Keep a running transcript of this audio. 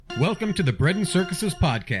Welcome to the Bread and Circuses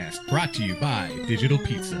podcast, brought to you by Digital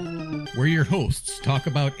Pizza, where your hosts talk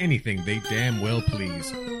about anything they damn well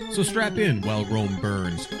please. So strap in while Rome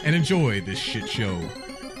burns and enjoy this shit show.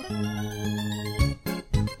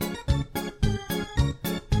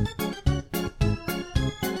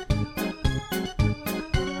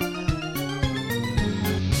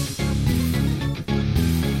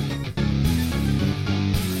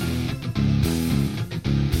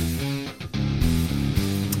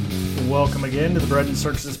 Welcome again to the Bread and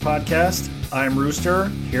Circuses podcast. I'm Rooster,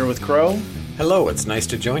 here with Crow. Hello, it's nice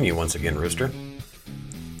to join you once again, Rooster.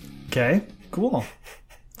 Okay, cool.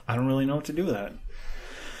 I don't really know what to do with that.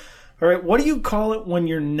 All right, what do you call it when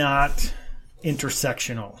you're not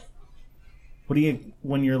intersectional? What do you,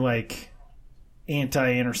 when you're like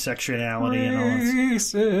anti-intersectionality and all that?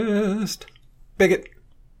 Racist. Bigot.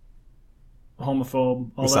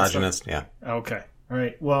 Homophobe. All Misogynist, that stuff? Yeah. Okay, all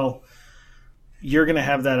right, well, you're going to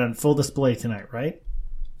have that on full display tonight, right?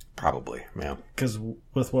 Probably, yeah. Because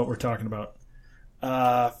with what we're talking about.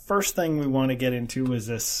 First thing we want to get into is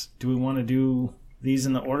this. Do we want to do these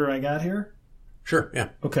in the order I got here? Sure, yeah.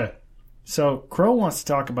 Okay. So Crow wants to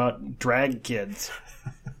talk about drag kids.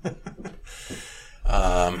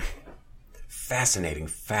 Fascinating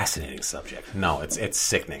subject. No, it's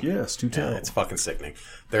sickening. Yes, do tell. Yeah, it's fucking sickening.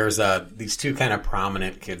 There's these two kind of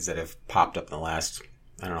prominent kids that have popped up in the last,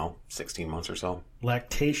 16 months or so.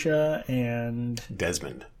 Lactatia and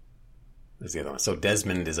Desmond is the other one. So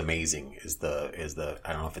Desmond is amazing. Is the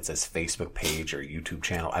I don't know if it's his Facebook page or YouTube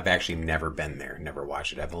channel. I've actually never been there, never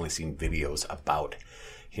watched it. I've only seen videos about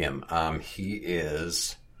him. He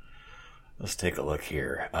is. Let's take a look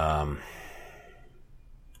here.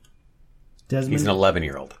 Desmond. He's an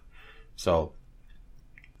 11-year-old. So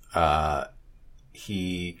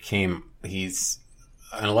he's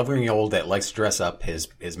an 11-year-old that likes to dress up. His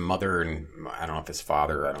mother and I don't know if his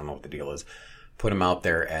father, I don't know what the deal is, put him out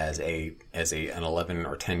there as an 11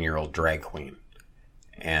 or 10-year-old drag queen.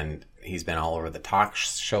 And he's been all over the talk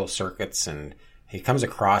show circuits, and he comes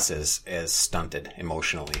across as stunted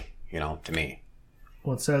emotionally, to me.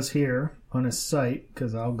 Well, it says here on his site,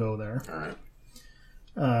 because I'll go there. All right.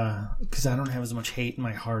 Because I don't have as much hate in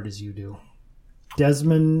my heart as you do.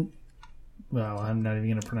 Desmond, well, I'm not even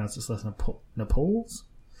going to pronounce this last Napoles,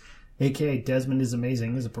 a.k.a. Desmond is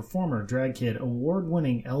Amazing, is a performer, drag kid,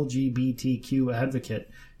 award-winning LGBTQ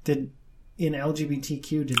advocate. Did they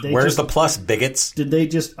Where's the plus, bigots? Did they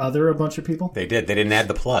just other a bunch of people? They did. They didn't add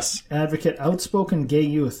the plus. Advocate, outspoken gay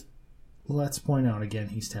youth. Let's point out again,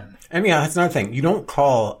 he's 10. And yeah, that's another thing. You don't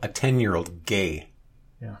call a 10-year-old gay.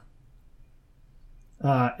 Yeah.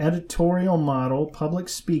 Editorial model, public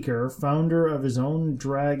speaker, founder of his own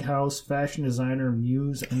drag house, fashion designer,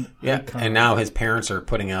 muse, and icon. And now his parents are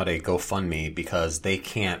putting out a GoFundMe because they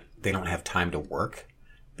don't have time to work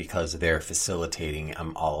because they're facilitating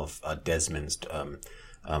all of Desmond's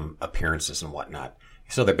appearances and whatnot.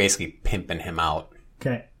 So they're basically pimping him out.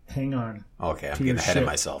 Okay, hang on. Okay, I'm getting ahead of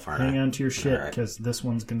myself, aren't I? Hang on to your shit, because this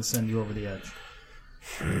one's going to send you over the edge.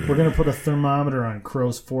 We're going to put a thermometer on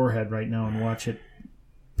Crow's forehead right now and watch it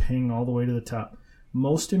ping all the way to the top.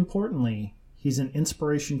 Most importantly, he's an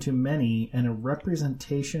inspiration to many and a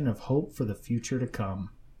representation of hope for the future to come.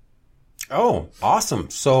 Oh, awesome.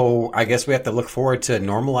 So I guess we have to look forward to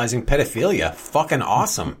normalizing pedophilia. Fucking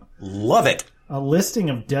awesome. Love it. A listing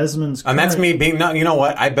of Desmond's And that's me being, no, you know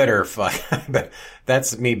what? I better fuck.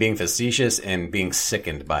 That's me being facetious and being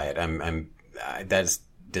sickened by it. That's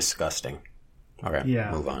disgusting. Okay, yeah.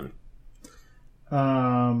 Move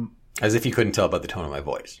on. As if you couldn't tell by the tone of my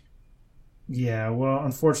voice. Yeah, well,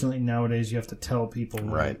 unfortunately nowadays you have to tell people.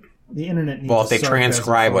 Right. The internet needs Well, if they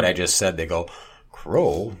transcribe what I just said, they go,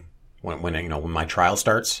 Crow, when my trial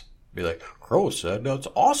starts, be like, Crow said that's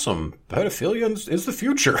awesome. Pedophilia is the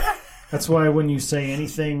future. That's why when you say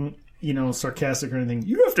anything, sarcastic or anything,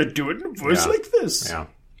 you have to do it in a voice like this. Yeah.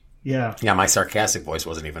 Yeah. Yeah, my sarcastic voice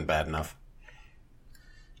wasn't even bad enough.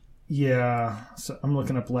 Yeah. So I'm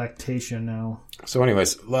looking up lactation now. So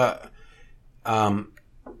anyways,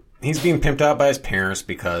 he's being pimped out by his parents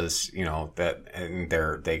because,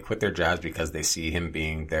 they quit their jobs because they see him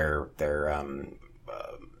being their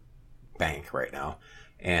bank right now.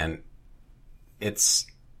 And it's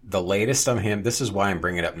the latest on him. This is why I'm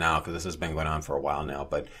bringing it up now, because this has been going on for a while now.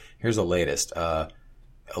 But here's the latest.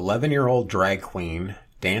 11-year-old drag queen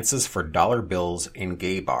dances for dollar bills in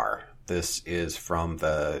gay bar. This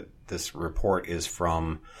report is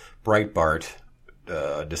from Breitbart,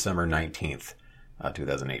 December 19th,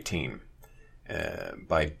 2018,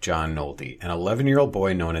 by John Nolte. An 11-year-old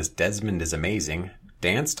boy known as Desmond is Amazing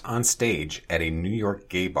danced on stage at a New York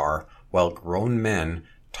gay bar while grown men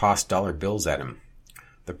tossed dollar bills at him.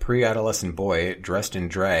 The pre-adolescent boy, dressed in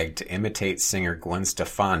drag to imitate singer Gwen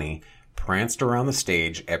Stefani, pranced around the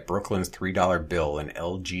stage at Brooklyn's $3 bill and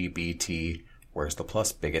LGBT, where's the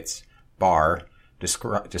plus bigots, bar,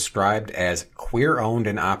 described as queer-owned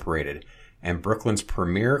and operated, and Brooklyn's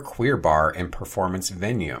premier queer bar and performance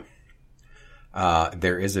venue.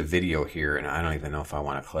 There is a video here, and I don't even know if I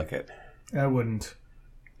want to click it. I wouldn't.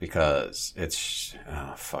 Because it's...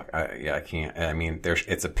 Oh, fuck. I can't. I mean,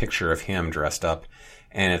 it's a picture of him dressed up,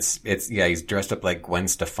 and he's dressed up like Gwen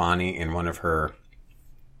Stefani in one of her...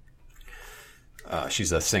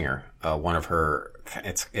 she's a singer. One of her...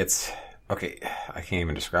 It's... Okay, I can't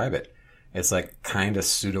even describe it. It's like kind of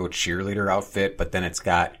pseudo cheerleader outfit, but then it's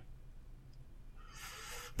got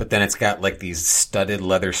like these studded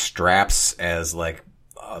leather straps as like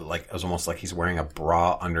it was almost like he's wearing a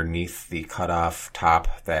bra underneath the cutoff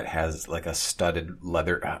top that has like a studded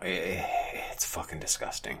leather. It's fucking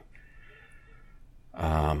disgusting.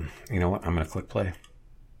 You know what? I'm gonna click play.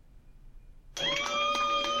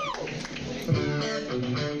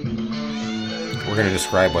 We're gonna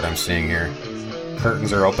describe what I'm seeing here.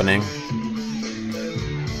 Curtains are opening.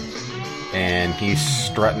 And he's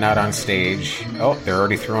strutting out on stage. Oh, they're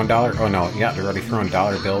already throwing they're already throwing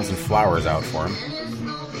dollar bills and flowers out for him.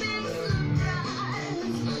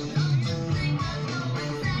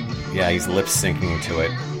 Yeah, he's lip syncing to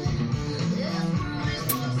it.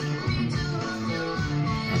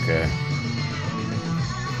 Okay.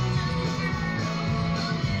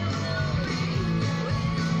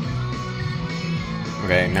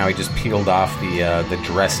 Okay, now he just peeled off the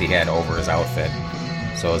dress he had over his outfit.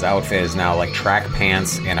 So his outfit is now like track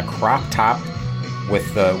pants and a crop top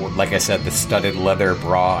with like I said, the studded leather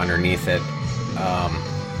bra underneath it.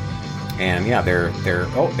 And yeah, they're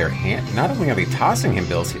not only are they tossing him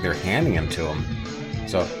bills, they're handing them to him.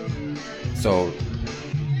 So,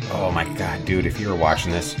 oh my god, dude, if you were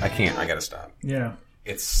watching this, I gotta stop. Yeah.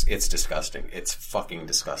 It's disgusting. It's fucking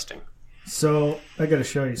disgusting. So, I gotta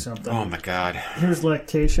show you something. Oh my god. Here's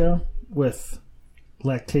Lactatia with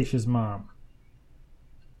Lactatia's mom.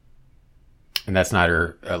 And that's not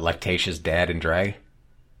her Lactatia's dad in drag?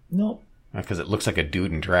 Nope. Because it looks like a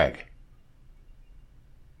dude in drag.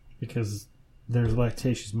 Because there's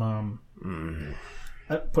Lactatia's mom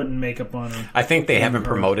putting makeup on her. I think they haven't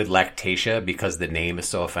promoted Lactatia because the name is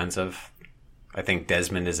so offensive. I think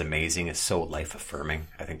Desmond is amazing. It's so life-affirming.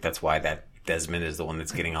 I think that's why that Desmond is the one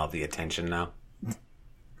that's getting all the attention now.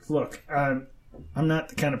 Look, I'm not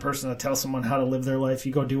the kind of person to tell someone how to live their life.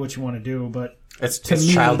 You go do what you want to do, but... It's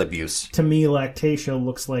child abuse. To me, Lactatia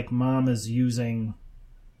looks like mom is using,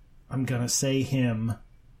 I'm going to say him,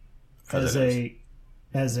 as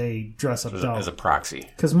a dress-up doll. As a proxy.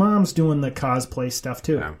 Because mom's doing the cosplay stuff,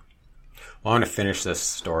 too. Yeah. Well, I'm going to finish this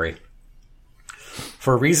story.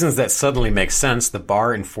 For reasons that suddenly make sense, the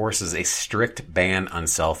bar enforces a strict ban on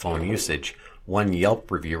cell phone usage. One Yelp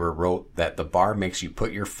reviewer wrote that the bar makes you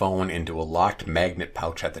put your phone into a locked magnet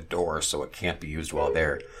pouch at the door so it can't be used while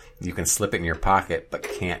there. You can slip it in your pocket, but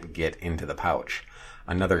can't get into the pouch.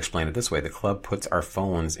 Another explained it this way. The club puts our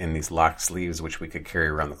phones in these locked sleeves, which we could carry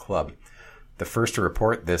around the club. The first to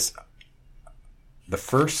report this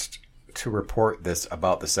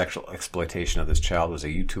about the sexual exploitation of this child was a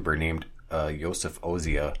YouTuber named Yosef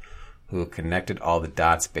Ozia, who connected all the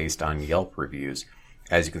dots based on Yelp reviews.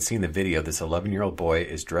 As you can see in the video, this 11-year-old boy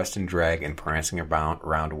is dressed in drag and prancing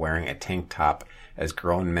around wearing a tank top as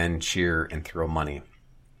grown men cheer and throw money.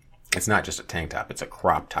 It's not just a tank top, it's a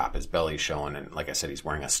crop top. His belly's showing, and like I said, he's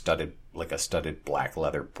wearing a studded black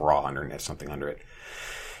leather bra underneath, something under it.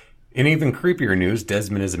 In even creepier news,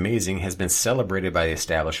 Desmond is Amazing has been celebrated by the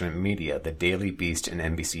establishment media. The Daily Beast and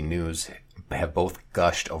NBC News have both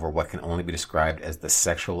gushed over what can only be described as the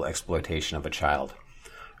sexual exploitation of a child.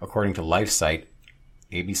 According to LifeSite,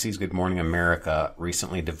 ABC's Good Morning America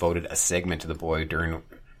recently devoted a segment to the boy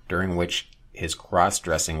during which his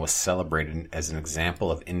cross-dressing was celebrated as an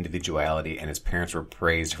example of individuality, and his parents were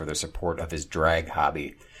praised for their support of his drag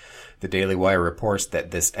hobby. The Daily Wire reports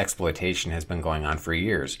that this exploitation has been going on for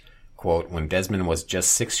years. Quote, when Desmond was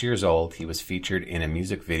just 6 years old, he was featured in a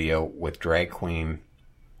music video with drag queen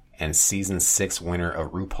and season 6 winner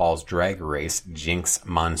of RuPaul's Drag Race, Jinx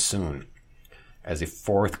Monsoon. As a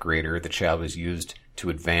 4th grader, the child was used to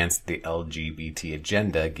advance the LGBT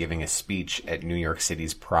agenda, giving a speech at New York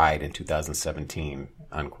City's Pride in 2017,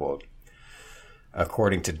 unquote.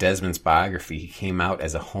 According to Desmond's biography, he came out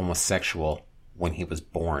as a homosexual when he was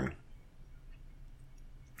born.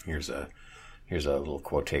 Here's a little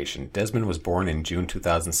quotation. Desmond was born in June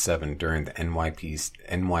 2007 during the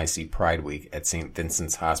NYC Pride Week at St.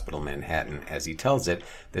 Vincent's Hospital, Manhattan. As he tells it,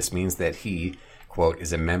 this means that he, quote,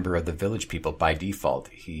 is a member of the Village People by default,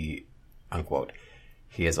 he, unquote.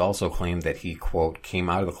 He has also claimed that he, quote, came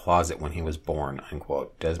out of the closet when he was born,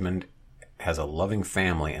 unquote. Desmond has a loving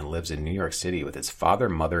family and lives in New York City with his father,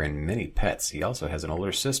 mother, and many pets. He also has an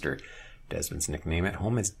older sister. Desmond's nickname at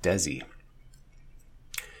home is Desi.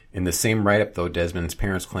 In the same write-up, though, Desmond's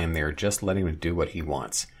parents claim they are just letting him do what he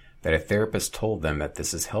wants, that a therapist told them that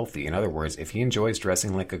this is healthy. In other words, if he enjoys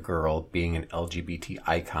dressing like a girl, being an LGBT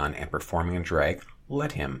icon, and performing in drag,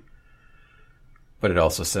 let him. But it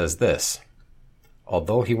also says this.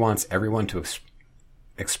 Although he wants everyone to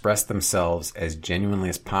express themselves as genuinely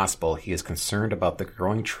as possible, he is concerned about the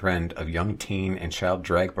growing trend of young teen and child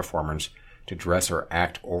drag performers to dress or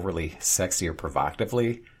act overly sexy or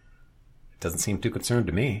provocatively. Doesn't seem too concerned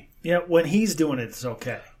to me. Yeah, when he's doing it, it's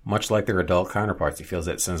okay. Much like their adult counterparts, he feels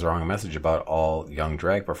that it sends the wrong message about all young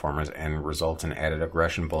drag performers and results in added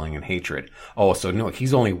aggression, bullying, and hatred. Oh, so no,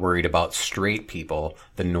 he's only worried about straight people,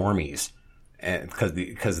 the normies,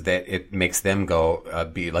 because that it makes them go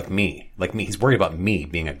be like me. He's worried about me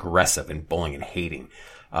being aggressive and bullying and hating.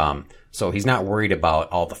 So he's not worried about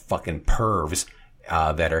all the fucking pervs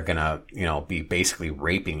that are gonna, be basically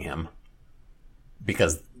raping him.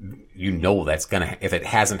 Because that's gonna, if it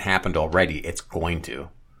hasn't happened already, it's going to.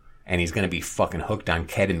 And he's gonna be fucking hooked on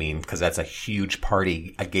ketamine because that's a huge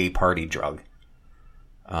a gay party drug.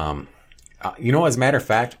 As a matter of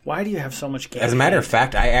fact. Why do you have so much gay As a matter of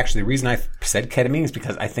fact, the reason I said ketamine is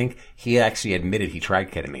because I think he actually admitted he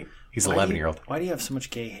tried ketamine. He's an 11-year-old. Why do you have so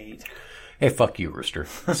much gay hate? Hey, fuck you, Rooster.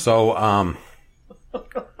 So,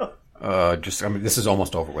 this is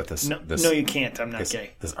almost over with this. No, you can't. I'm not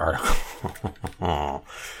gay. This article.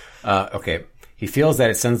 Okay. He feels that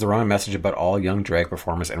it sends the wrong message about all young drag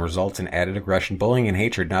performers and results in added aggression, bullying, and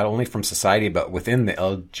hatred, not only from society, but within the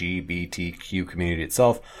LGBTQ community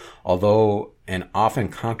itself. Although an often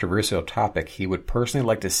controversial topic, he would personally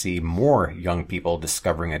like to see more young people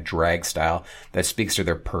discovering a drag style that speaks to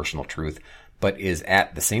their personal truth, but is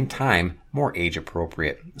at the same time more age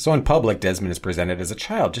appropriate. So in public, Desmond is presented as a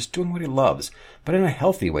child just doing what he loves, but in a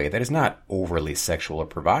healthy way that is not overly sexual or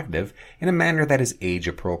provocative, in a manner that is age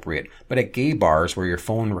appropriate. But at gay bars where your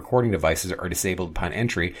phone recording devices are disabled upon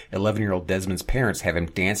entry, 11-year-old Desmond's parents have him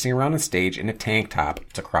dancing around on stage in a tank top,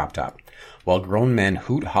 it's a crop top, while grown men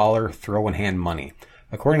hoot, holler, throw, and hand money.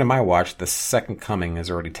 According to my watch, the second coming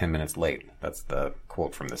is already 10 minutes late. That's the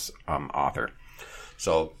quote from this author.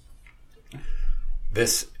 So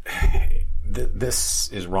this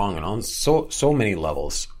is wrong on so many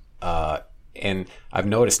levels, and I've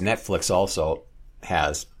noticed Netflix also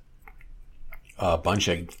has a bunch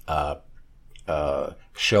of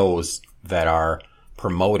shows that are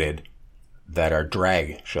promoted that are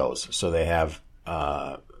drag shows. So they have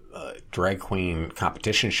drag queen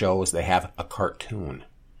competition shows. They have a cartoon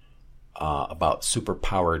about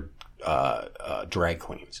superpowered drag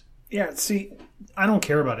queens. Yeah, see, I don't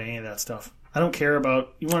care about any of that stuff. I don't care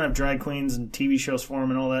about, you want to have drag queens and TV shows for them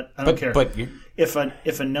and all that. I don't care. But if a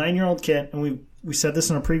 9-year-old kid, and we said this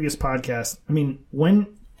in a previous podcast. I mean,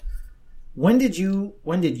 when did you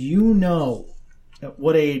know, at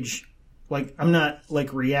what age? Like, I'm not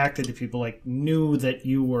like reacted to people, like knew that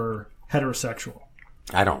you were heterosexual.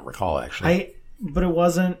 I don't recall actually. But it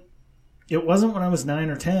wasn't when I was 9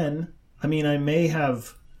 or 10. I mean, I may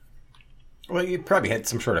have. Well, you probably had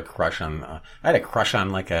some sort of crush on. I had a crush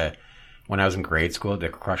on when I was in grade school, I had a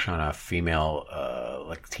crush on a female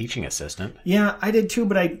teaching assistant. Yeah, I did too,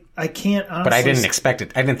 but I can't honestly. But I didn't expect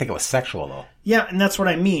it. I didn't think it was sexual though. Yeah, and that's what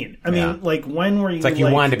I mean. I mean, like, when were you? It's like you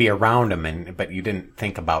wanted to be around him, but you didn't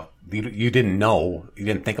think about. You didn't know. You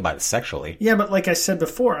didn't think about it sexually. Yeah, but like I said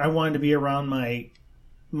before, I wanted to be around my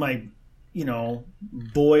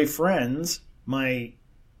boy friends, at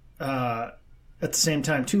the same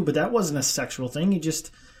time too. But that wasn't a sexual thing.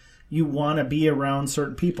 You want to be around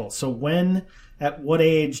certain people. So at what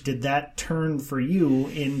age did that turn for you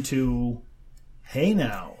into, hey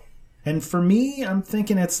now? And for me, I'm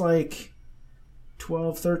thinking it's like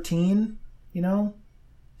 12, 13,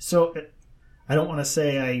 So I don't want to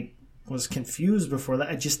say I was confused before that.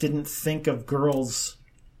 I just didn't think of girls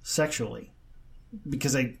sexually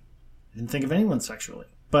because I didn't think of anyone sexually.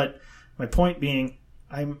 But my point being,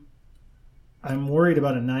 I'm worried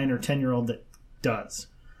about a 9 or 10-year-old that does.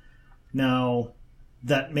 Now,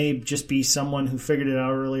 that may just be someone who figured it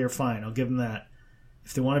out earlier, fine. I'll give them that.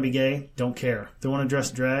 If they want to be gay, don't care. If they want to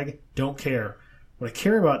dress drag, don't care. What I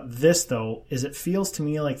care about this, though, is it feels to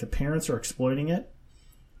me like the parents are exploiting it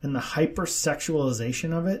and the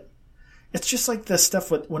hypersexualization of it. It's just like the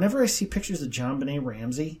stuff whenever I see pictures of JonBenet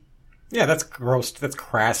Ramsey. Yeah, that's gross. That's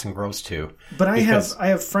crass and gross, too. But I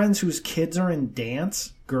have friends whose kids are in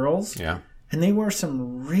dance, girls. Yeah. and they wear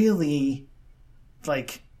some really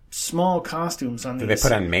like small costumes on these. Do they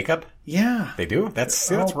put on makeup? Yeah, they do.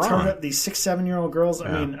 That's wrong. Up, these 6-7-year-old girls.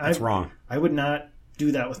 I mean, that's wrong. I would not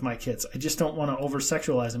do that with my kids. I just don't want to over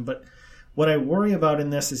sexualize them. But what I worry about in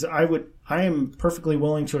this is I am perfectly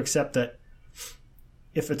willing to accept that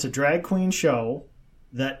if it's a drag queen show,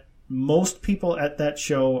 that most people at that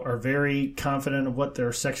show are very confident of what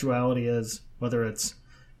their sexuality is, whether it's,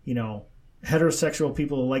 you know, heterosexual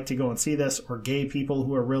people who like to go and see this or gay people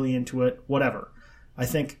who are really into it, whatever. I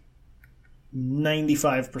think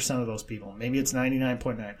 95% of those people, maybe it's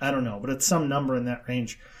 99.9, I don't know, but it's some number in that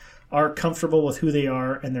range, are comfortable with who they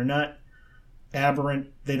are and they're not aberrant.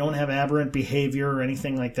 They don't have aberrant behavior or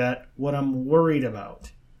anything like that. What I'm worried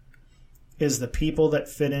about is the people that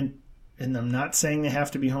fit in, and I'm not saying they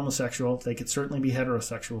have to be homosexual, they could certainly be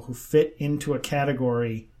heterosexual, who fit into a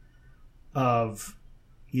category of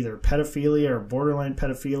either pedophilia or borderline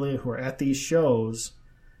pedophilia, who are at these shows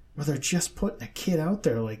where they're just putting a kid out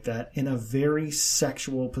there like that in a very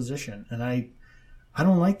sexual position. And I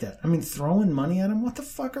don't like that. I mean, throwing money at them, what the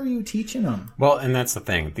fuck are you teaching them? Well, and that's the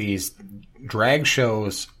thing. These drag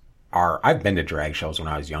shows are... I've been to drag shows when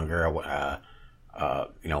I was younger.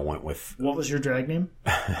 You know, went with... What was your drag name?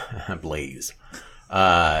 Blaze.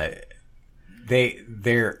 They're...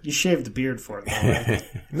 You shaved the beard for it, though, right?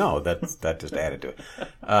 No, that just added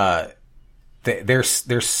to it.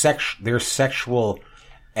 They're sexual...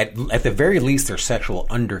 At the very least, there's sexual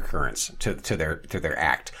undercurrents to their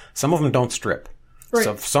act. Some of them don't strip. Right.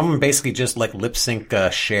 So some of them basically just like lip sync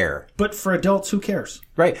Cher. But for adults, who cares?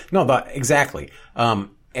 Right. No, but exactly.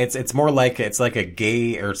 It's more like it's like a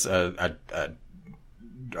gay or it's a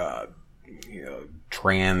you know,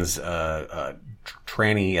 trans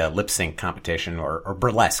tranny lip sync competition or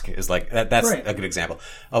burlesque is like that's right. A good example.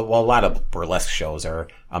 Well, a lot of burlesque shows are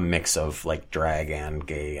a mix of like drag and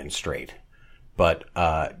gay and straight. But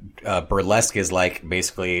burlesque is like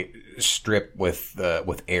basically strip with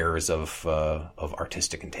airs of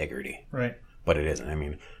artistic integrity. Right. But it isn't. I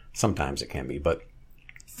mean, sometimes it can be, but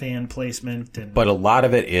fan placement. But a lot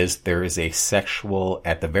of it is there is a sexual,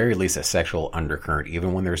 at the very least, a sexual undercurrent,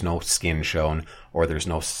 even when there's no skin shown or there's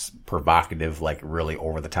no provocative, like really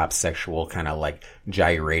over the top sexual kind of like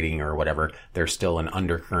gyrating or whatever. There's still an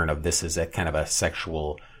undercurrent of this is a kind of a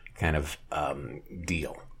sexual kind of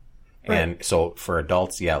deal. Right. And so for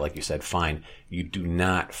adults, yeah, like you said, fine. You do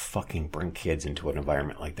not fucking bring kids into an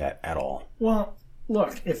environment like that at all. Well,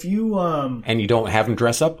 look, if you... And you don't have him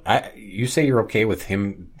dress up? You say you're okay with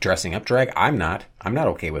him dressing up drag? I'm not. I'm not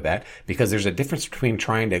okay with that. Because there's a difference between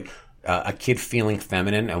trying to... a kid feeling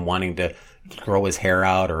feminine and wanting to grow his hair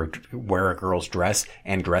out or wear a girl's dress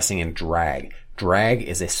and dressing in drag. Drag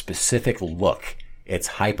is a specific look. It's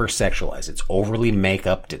hypersexualized. It's overly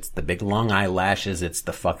make-upped. It's the big long eyelashes. It's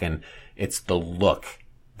the look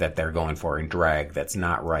that they're going for in drag that's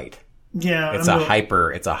not right. Yeah. It's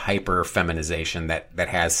a hyper feminization that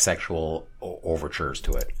has sexual overtures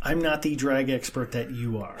to it. I'm not the drag expert that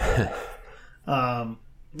you are.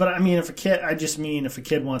 But I mean, if a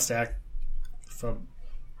kid wants to act,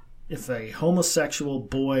 if a homosexual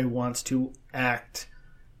boy wants to act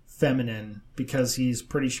feminine because he's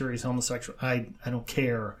pretty sure he's homosexual, I don't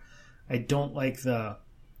care. I don't like the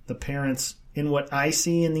parents in what I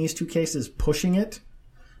see in these two cases pushing it,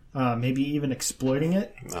 maybe even exploiting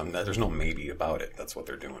it. There's no maybe about it. That's what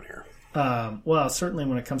they're doing here. Well, certainly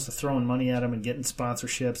when it comes to throwing money at them and getting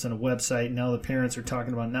sponsorships and a website, now the parents are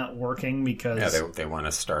talking about not working because they want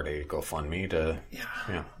to start a GoFundMe to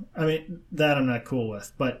I mean, that I'm not cool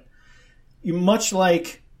with. But much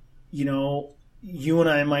like, you know, you and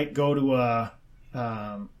I might go to a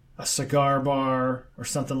cigar bar or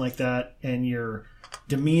something like that, and your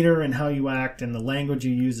demeanor and how you act and the language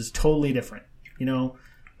you use is totally different. You know,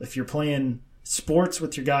 if you're playing sports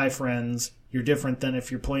with your guy friends, you're different than if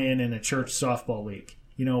you're playing in a church softball league,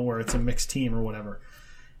 you know, where it's a mixed team or whatever.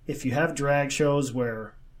 If you have drag shows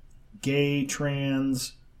where gay,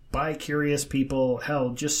 trans, bi-curious people, hell,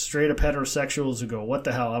 just straight up heterosexuals who go, what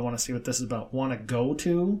the hell, I want to see what this is about, want to go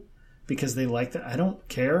to because they like that, I don't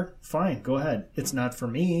care. Fine, go ahead. It's not for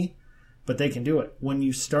me, but they can do it. When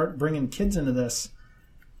you start bringing kids into this,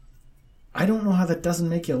 I don't know how that doesn't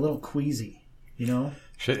make you a little queasy, you know?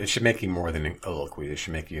 It should make you more than a little queasy. It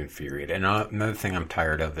should make you infuriated. And another thing I'm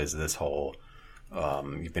tired of is this whole,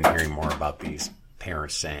 you've been hearing more about these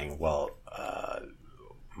parents saying, well,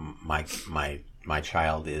 my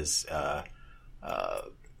child is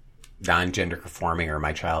non-gender conforming, or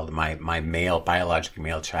my biological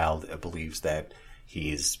male child believes that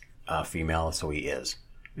he's female, so he is.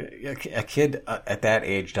 A kid at that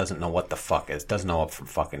age doesn't know what the fuck is, doesn't know up from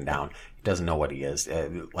fucking down. doesn't know what he is.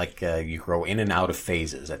 You grow in and out of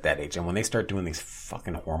phases at that age. And when they start doing these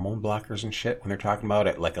fucking hormone blockers and shit, when they're talking about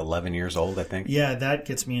it at 11 years old, I think. Yeah, that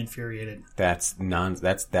gets me infuriated. That's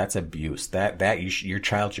abuse. Your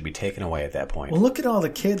child should be taken away at that point. Well, look at all the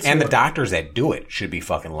kids. And the doctors that do it should be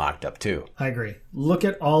fucking locked up too. I agree. Look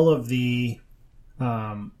at all of the,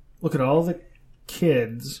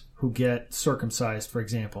 kids who get circumcised, for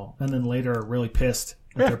example, and then later are really pissed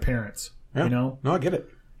at their parents. Yeah. You know? No, I get it.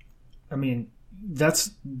 I mean,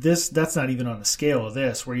 that's not even on the scale of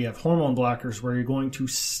this, where you have hormone blockers where you're going to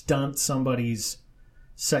stunt somebody's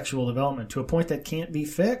sexual development to a point that can't be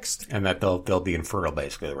fixed. And that they'll be infertile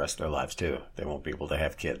basically the rest of their lives too. They won't be able to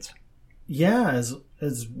have kids. Yeah,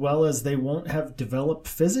 as well as they won't have developed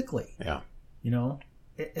physically. Yeah. You know?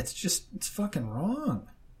 It's fucking wrong.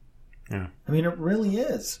 Yeah. I mean, it really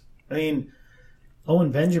is. I mean,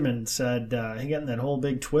 Owen Benjamin said he got in that whole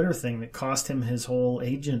big Twitter thing that cost him his whole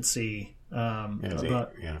agency.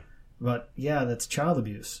 But that's child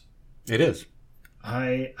abuse. It is.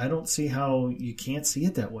 I don't see how you can't see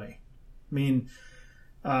it that way. I mean,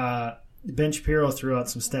 Ben Shapiro threw out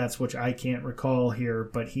some stats, which I can't recall here,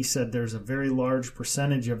 but he said there's a very large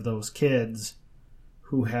percentage of those kids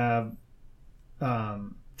who have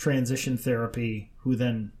transition therapy who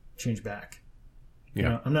then change back. Yeah. You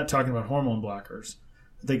know, I'm not talking about hormone blockers.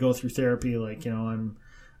 They go through therapy like, you know, I'm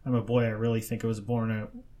a boy. I really think I was born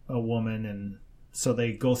a woman. And so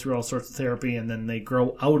they go through all sorts of therapy and then they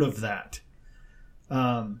grow out of that.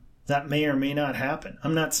 That may or may not happen.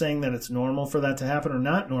 I'm not saying that it's normal for that to happen or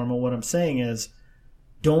not normal. What I'm saying is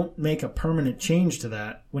don't make a permanent change to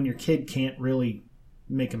that when your kid can't really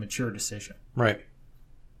make a mature decision. Right.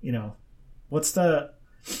 You know,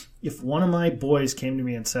 if one of my boys came to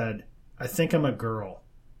me and said, I think I'm a girl,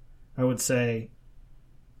 I would say,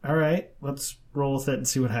 all right, let's roll with it and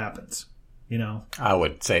see what happens. You know, I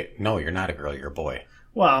would say, no, you're not a girl, you're a boy.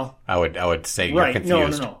 Well, I would say you're right.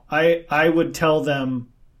 confused. No. I would tell them,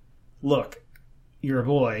 look, you're a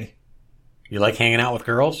boy. You like hanging out with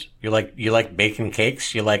girls? You like baking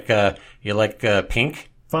cakes? You like pink?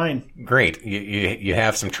 Fine. Great. You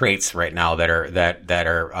have some traits right now that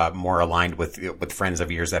are more aligned with friends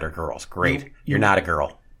of yours that are girls. Great. You're not a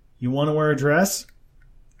girl. You want to wear a dress?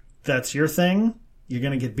 That's your thing. You're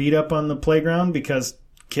going to get beat up on the playground because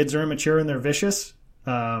kids are immature and they're vicious.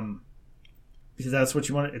 Because that's what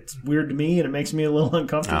you want. It's weird to me and it makes me a little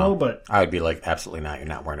uncomfortable. But I would be like, absolutely not. You're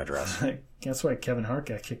not wearing a dress. That's why Kevin Hart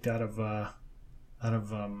got kicked out of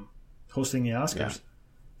hosting the Oscars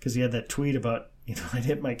because he had that tweet about, you know, I'd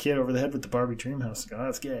hit my kid over the head with the Barbie Dreamhouse. Oh,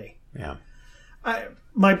 that's gay. Yeah.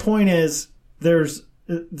 My point is, there's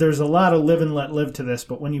a lot of live and let live to this,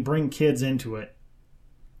 but when you bring kids into it,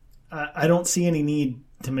 I don't see any need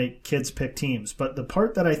to make kids pick teams. But the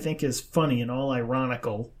part that I think is funny and all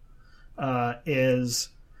ironical is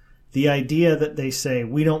the idea that they say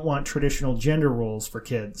we don't want traditional gender roles for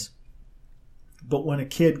kids. But when a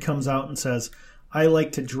kid comes out and says, I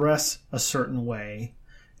like to dress a certain way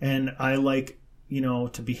and I like, you know,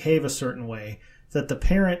 to behave a certain way, that the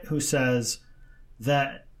parent who says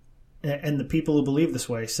that, and the people who believe this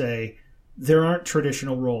way say, there aren't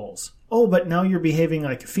traditional roles. Oh, but now you're behaving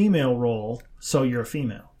like a female role, so you're a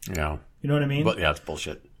female. Yeah. You know what I mean? But yeah, it's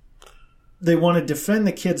bullshit. They want to defend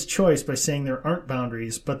the kid's choice by saying there aren't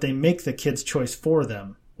boundaries, but they make the kid's choice for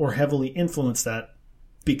them or heavily influence that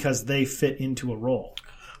because they fit into a role.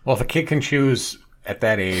 Well, if a kid can choose, at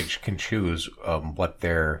that age, what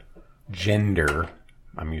their gender,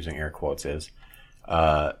 I'm using air quotes, is.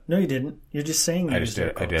 No, you didn't. You're just saying you I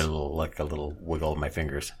did a little wiggle of my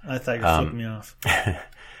fingers. I thought you were flipping me off.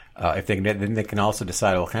 Then they can also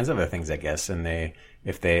decide all kinds of other things, I guess, and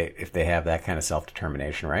if they have that kind of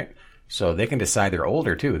self-determination, right? So they can decide they're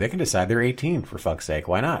older too. They can decide they're 18, for fuck's sake.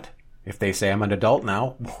 Why not? If they say I'm an adult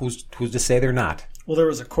now, who's to say they're not? Well, there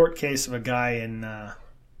was a court case of a guy in, I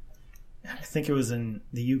think it was in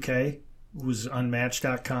the UK, who was on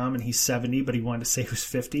Match.com, and he's 70, but he wanted to say he was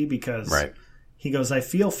 50 because he goes, I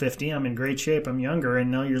feel 50, I'm in great shape, I'm younger,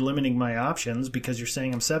 and now you're limiting my options because you're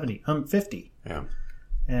saying I'm 70. I'm 50. Yeah.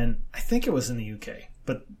 And I think it was in the UK,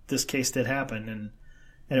 but this case did happen, and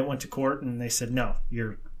it went to court, and they said, no,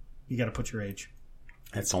 you got to put your age.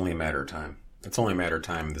 It's only a matter of time. It's only a matter of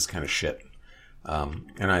time, this kind of shit.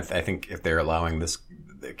 And I think if they're allowing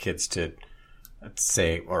the kids to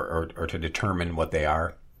say or to determine what they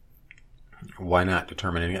are, why not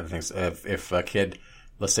determine any other things? If a kid,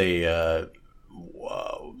 let's say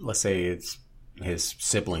it's his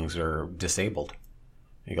siblings are disabled,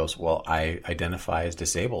 he goes, well, I identify as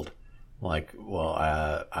disabled. Like,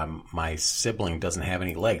 well, my sibling doesn't have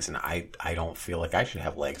any legs, and I don't feel like I should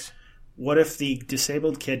have legs. What if the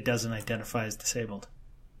disabled kid doesn't identify as disabled?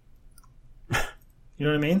 You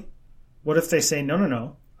know what I mean? What if they say,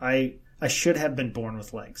 no, I should have been born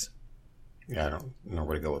with legs? Yeah, I don't know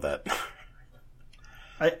where to go with that.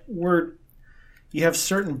 You have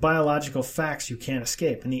certain biological facts you can't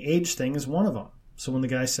escape, and the age thing is one of them. So when the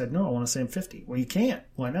guy said, no, I want to say I'm 50. Well, you can't.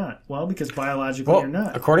 Why not? Well, because biologically you're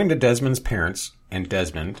not. According to Desmond's parents, and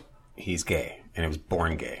Desmond, he's gay, and he was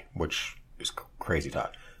born gay, which is crazy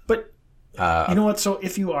talk. But you know what? So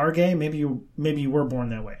if you are gay, maybe you were born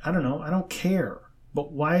that way. I don't know. I don't care.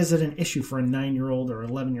 But why is it an issue for a 9-year-old or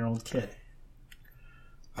 11-year-old kid?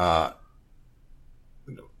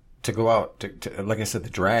 To go out, to like I said,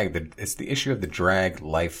 it's the issue of the drag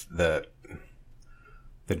life, the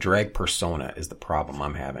drag persona is the problem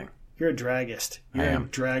I'm having. You're a dragist. You're a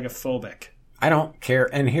dragophobic. I don't care.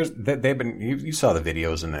 And here's they've been. You saw the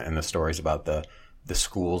videos and the stories about the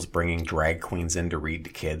schools bringing drag queens in to read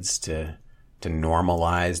to kids to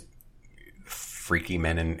normalize freaky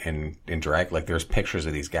men in drag. Like there's pictures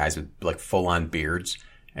of these guys with like full on beards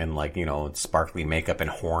and like sparkly makeup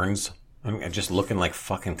and horns. And just looking like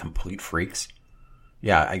fucking complete freaks.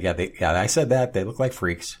 I said that. They look like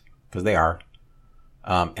freaks. Because they are.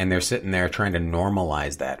 And they're sitting there trying to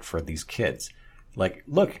normalize that for these kids. Like,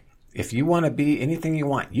 look, if you want to be anything you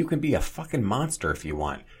want, you can be a fucking monster if you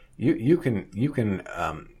want. You're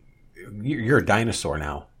a dinosaur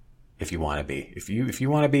now, if you want to be. If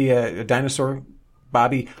you want to be a dinosaur,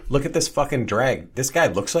 Bobby, look at this fucking drag. This guy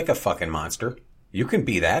looks like a fucking monster. You can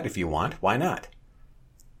be that if you want. Why not?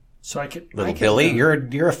 So Billy,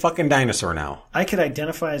 you're a fucking dinosaur now. I could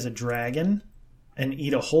identify as a dragon and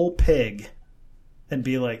eat a whole pig and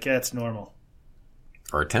be like, yeah, it's normal.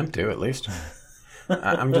 Or attempt to, at least.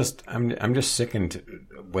 I'm just sickened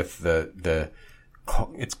with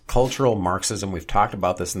it's cultural Marxism. We've talked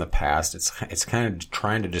about this in the past. It's kind of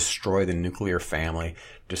trying to destroy the nuclear family,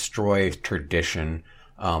 destroy tradition.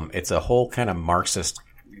 It's a whole kind of Marxist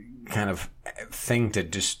kind of thing to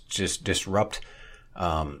just disrupt.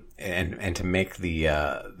 And to make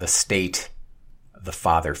the state the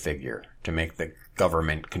father figure, to make the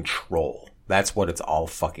government control. That's what it's all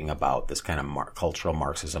fucking about. This kind of cultural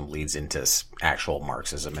Marxism leads into actual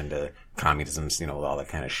Marxism, into communism, all that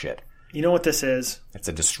kind of shit. You know what this is? It's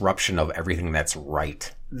a disruption of everything that's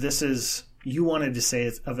right. You wanted to say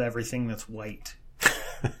it's of everything that's white.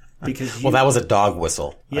 Because well, that was a dog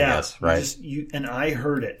whistle, yeah, I guess, right? And I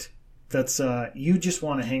heard it. That's you just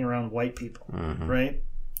want to hang around white people, right?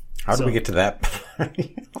 How do we get to that?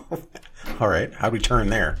 All right, how do we turn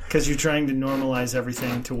there? Because you're trying to normalize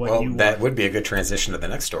everything to what you want. That would be a good transition to the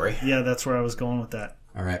next story. Yeah, that's where I was going with that.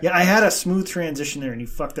 All right. Yeah, I had a smooth transition there, and you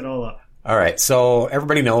fucked it all up. All right, so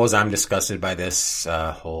everybody knows I'm disgusted by this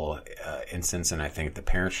whole instance, and I think the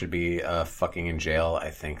parents should be fucking in jail.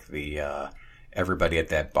 I think everybody at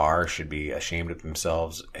that bar should be ashamed of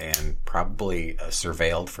themselves and probably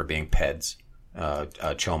surveilled for being peds,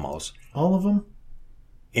 chomos. All of them?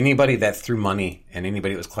 Anybody that threw money and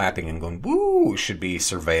anybody that was clapping and going, woo, should be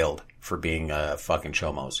surveilled for being fucking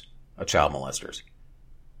chomos, child molesters.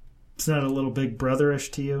 It's not a little big brotherish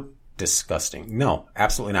to you? Disgusting. No,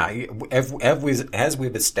 absolutely not. As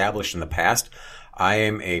we've established in the past, I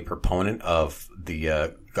am a proponent of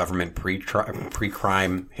the government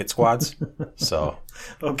pre-crime hit squads. So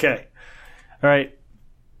okay. All right.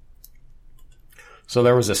 So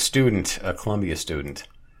there was a student, a Columbia student,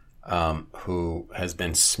 who has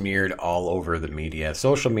been smeared all over the media,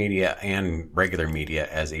 social media and regular media,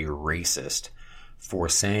 as a racist for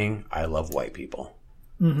saying, I love white people,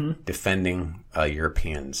 defending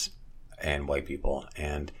Europeans and white people.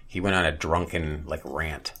 And he went on a drunken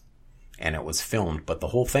rant, and it was filmed, but the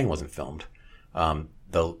whole thing wasn't filmed.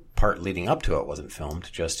 The part leading up to it wasn't filmed,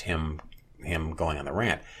 just him going on the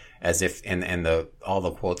rant. As if, and all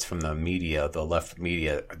the quotes from the media, the left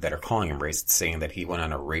media that are calling him racist, saying that he went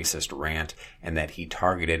on a racist rant and that he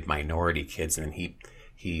targeted minority kids and he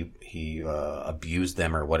abused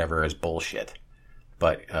them or whatever is bullshit.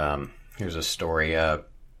 But here's a story.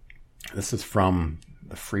 This is from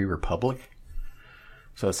the Free Republic.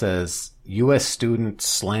 So it says, U.S. student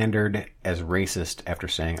slandered as racist after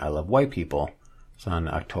saying, I love white people. It's on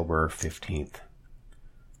October 15th.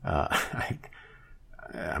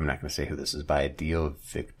 I'm not going to say who this is by. Dio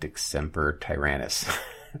Victic Semper Tyrannus.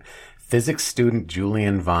 Physics student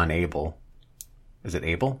Julian von Abel. Is it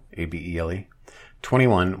Abel? A-B-E-L-E?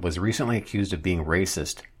 21, was recently accused of being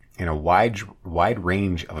racist in a wide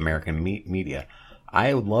range of American media.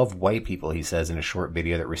 I love white people, he says in a short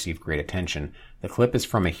video that received great attention. The clip is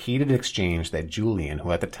from a heated exchange that Julian,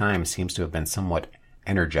 who at the time seems to have been somewhat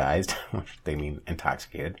energized, which they mean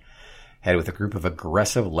intoxicated, had with a group of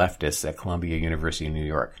aggressive leftists at Columbia University in New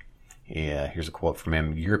York. Here's a quote from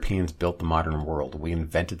him. Europeans built the modern world. We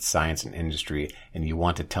invented science and industry, and you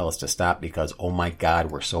want to tell us to stop because, oh my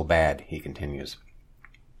God, we're so bad, he continues.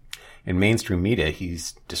 In mainstream media,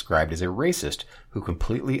 he's described as a racist who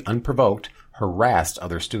completely unprovoked harassed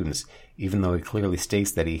other students, even though he clearly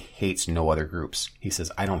states that he hates no other groups. He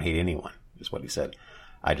says, I don't hate anyone, is what he said.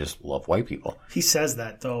 I just love white people. He says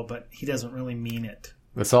that, though, but he doesn't really mean it.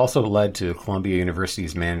 This also led to Columbia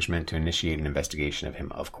University's management to initiate an investigation of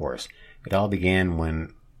him, of course. It all began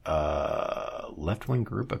when a left-wing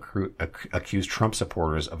group accused Trump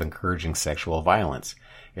supporters of encouraging sexual violence.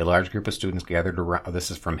 A large group of students gathered around...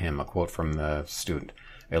 This is from him, a quote from the student.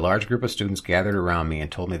 A large group of students gathered around me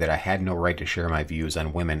and told me that I had no right to share my views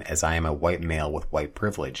on women as I am a white male with white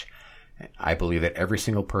privilege. I believe that every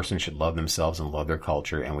single person should love themselves and love their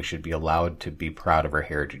culture, and we should be allowed to be proud of our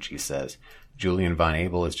heritage, he says. Julian von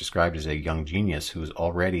Abel is described as a young genius who is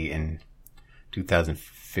already in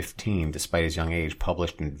 2015, despite his young age,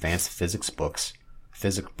 published an advanced physics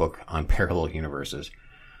book on parallel universes.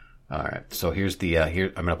 All right, so here's the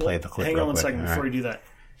I'm going to play the clip. Hang on one second before you do that.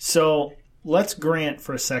 So let's grant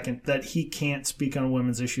for a second that he can't speak on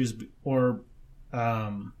women's issues or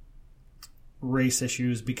race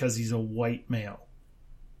issues because he's a white male.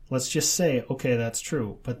 Let's just say, okay, that's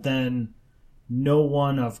true, but then no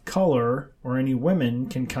one of color or any women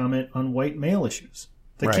can comment on white male issues.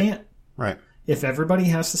 They can't. Right. If everybody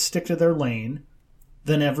has to stick to their lane,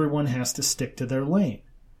 then everyone has to stick to their lane.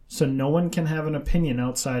 So no one can have an opinion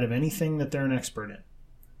outside of anything that they're an expert in.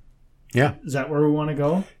 Yeah. Is that where we want to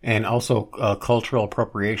go? And also cultural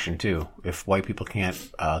appropriation, too. If white people can't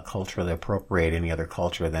culturally appropriate any other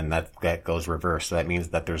culture, then that goes reverse. So that means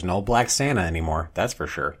that there's no Black Santa anymore. That's for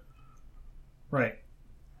sure. Right.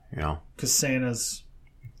 You know, because Santa's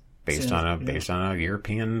based on a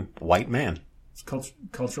European white man. It's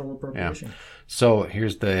cultural appropriation. Yeah. So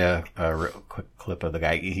here's the quick clip of the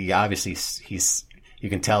guy. He obviously you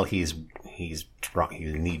can tell he's drunk,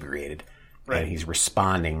 he's inebriated, right. And he's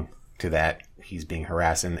responding to that. He's being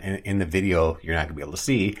harassed, and in the video you're not gonna be able to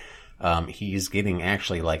see. He's getting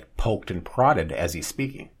actually like poked and prodded as he's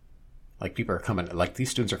speaking. Like people are coming, like these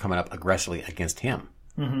students are coming up aggressively against him.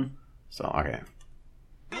 Mm-hmm. So okay.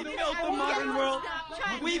 We built the modern world.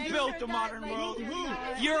 We built the modern world.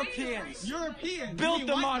 Europeans. Built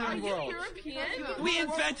the modern world. We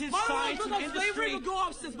invented science and industry.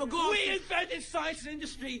 We invented science and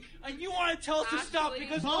industry, and you want to tell us to stop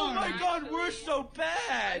because, oh my God, we're so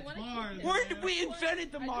bad. We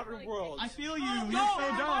invented the modern world. I feel you. You're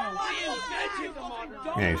so dumb. We invented the modern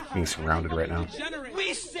world. Yeah, he's being surrounded right now.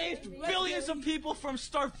 We saved billions of people from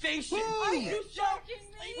starvation.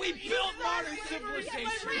 We built modern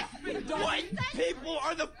civilization. White people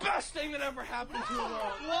are the best thing that ever happened to the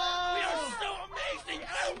world. We are so amazing,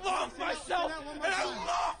 and I love myself, and I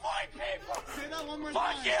love white people. Say that one more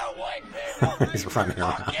Fuck time. yeah, white people. He's running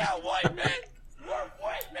around. Fuck yeah, white men. We're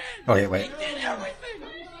white men. Oh, wait. We did everything.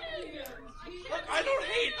 Look, I don't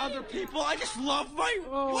hate other people. I just love my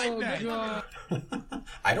white men. God.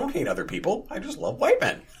 I don't hate other people. I just love white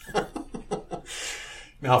men.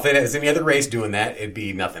 Now, if it is any other race doing that, it'd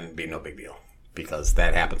be nothing. It'd be no big deal because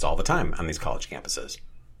that happens all the time on these college campuses.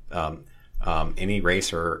 Any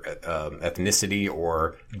race or ethnicity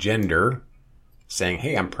or gender saying,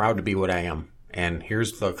 "Hey, I'm proud to be what I am, and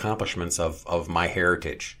here's the accomplishments of my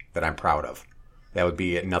heritage that I'm proud of." That would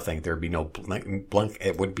be nothing. There'd be no blank.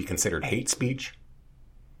 It would be considered hate speech.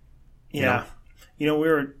 Yeah. You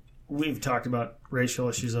know, we've talked about racial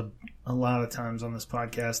issues a lot of times on this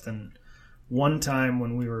podcast, and one time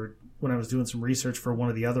when I was doing some research for one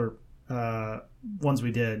of the other ones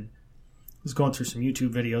we did, I was going through some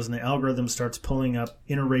YouTube videos, and the algorithm starts pulling up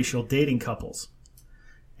interracial dating couples.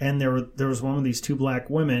 And there was one of these two black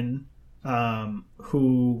women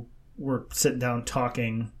who were sitting down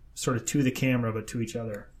talking sort of to the camera, but to each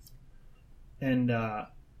other. And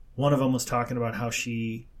one of them was talking about how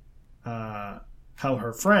how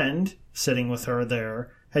her friend sitting with her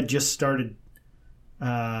there had just started.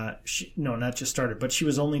 Not just started, but she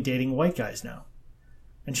was only dating white guys now.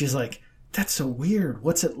 And she's like, "That's so weird.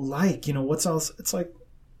 What's it like? You know, what's else?" It's like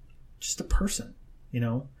just a person, you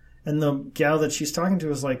know. And the gal that she's talking to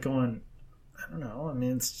is like going, "I don't know. I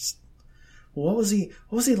mean, it's just, well, what was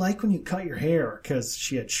he like when you cut your hair?" Because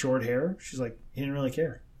she had short hair. She's like, he didn't really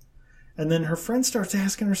care. And then her friend starts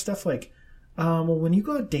asking her stuff like, well, when you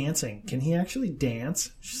go out dancing, can he actually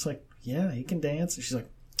dance? She's like, "Yeah, he can dance." And she's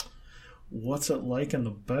like, "What's it like in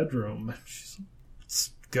the bedroom?" She's like,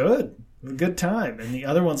 "It's good. A good time." And the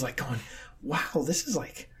other one's like going, "Wow, this is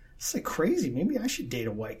like crazy. Maybe I should date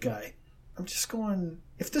a white guy." I'm just going,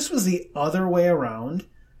 if this was the other way around,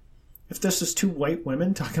 if this was two white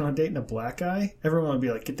women talking about dating a black guy, everyone would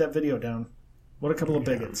be like, get that video down. What a couple of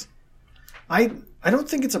bigots. I don't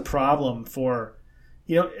think it's a problem for,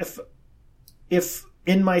 if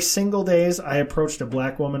in my single days I approached a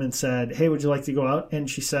black woman and said, hey, would you like to go out? And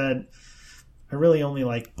she said, I really only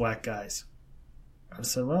like black guys. I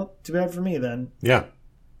said, well, too bad for me then. Yeah.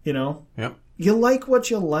 Yeah. You like what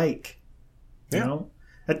you like. Yeah.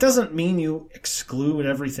 That doesn't mean you exclude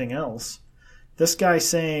everything else. This guy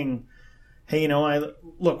saying, hey,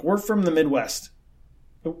 look, we're from the Midwest,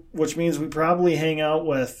 which means we probably hang out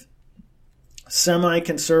with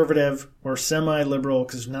semi-conservative or semi-liberal,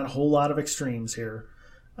 because there's not a whole lot of extremes here.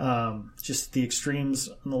 Just the extremes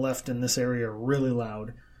on the left in this area are really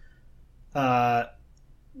loud.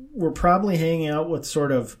 We're probably hanging out with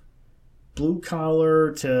sort of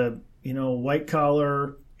blue-collar to,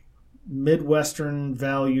 white-collar, Midwestern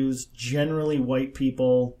values, generally white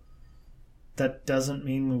people. That doesn't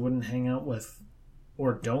mean we wouldn't hang out with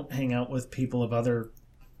or don't hang out with people of other,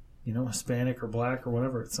 Hispanic or black or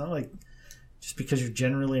whatever. It's not like just because you're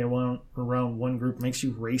generally around one group makes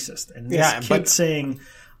you racist. And this kid's saying,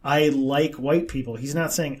 I like white people. He's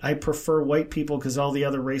not saying, I prefer white people because all the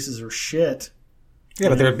other races are shit. Yeah,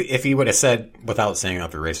 but if he would have said, without saying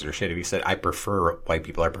other races are shit, if he said, I prefer white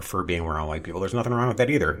people, I prefer being around white people, there's nothing wrong with that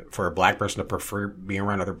either. For a black person to prefer being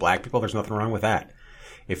around other black people, there's nothing wrong with that.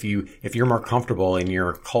 If you're more comfortable in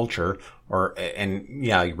your culture,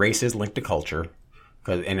 race is linked to culture,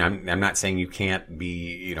 and I'm not saying you can't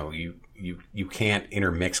be, you can't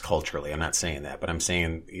intermix culturally. I'm not saying that, but I'm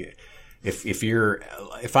saying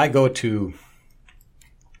if I go to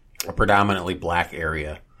a predominantly black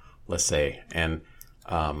area, let's say, and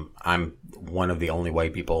I'm one of the only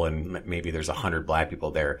white people, and maybe there's 100 black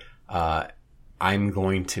people there, I'm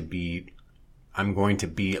going to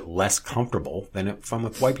be less comfortable than if I'm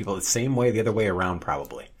with white people. The same way, the other way around,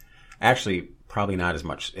 probably. Actually, probably not as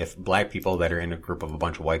much. If black people that are in a group of a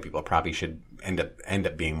bunch of white people probably should end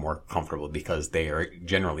up being more comfortable because they are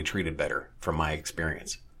generally treated better, from my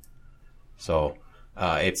experience. So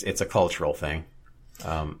it's a cultural thing,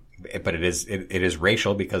 but it is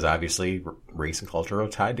racial because obviously race and culture are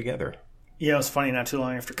tied together. Yeah, it was funny. Not too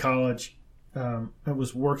long after college, I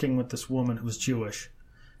was working with this woman who was Jewish.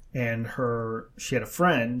 And she had a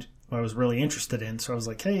friend who I was really interested in. So I was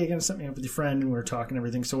like, hey, you're going to set me up with your friend? And we were talking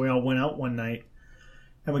everything. So we all went out one night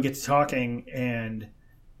and we get to talking. And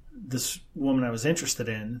this woman I was interested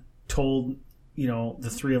in told, the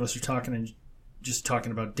three of us are talking and just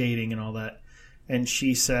talking about dating and all that. And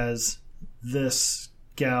she says, this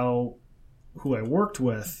gal who I worked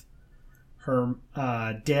with, her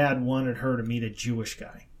dad wanted her to meet a Jewish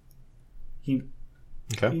guy. He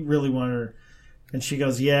really wanted her. And she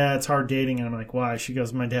goes, yeah, it's hard dating. And I'm like, why? She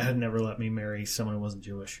goes, my dad never let me marry someone who wasn't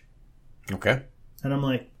Jewish. Okay. And I'm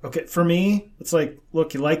like, okay, for me, it's like,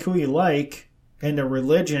 look, you like who you like, and a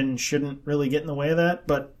religion shouldn't really get in the way of that,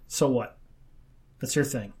 but so what? That's your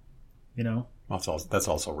thing, That's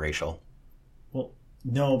also racial. Well,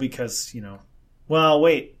 no, because, well,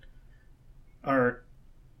 wait. Are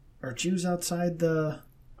Jews outside the...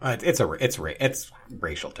 It's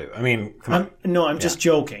racial too. I mean, come on. I'm just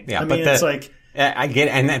joking. Yeah, it's like... I get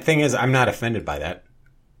it. And the thing is, I'm not offended by that.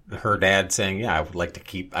 Her dad saying, yeah, I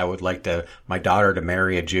would like my daughter to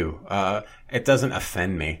marry a Jew. It doesn't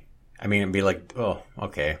offend me. I mean, it'd be like, oh,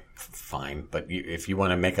 okay, fine. But if you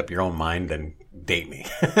want to make up your own mind, then date me.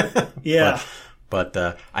 Yeah. But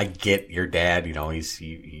I get your dad, he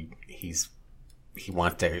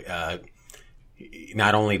wants to,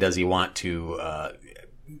 not only does he want to,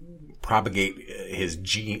 propagate his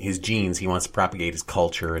genes, he wants to propagate his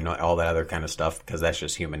culture and all that other kind of stuff, because that's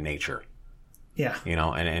just human nature. Yeah. If you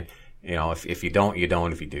don't, you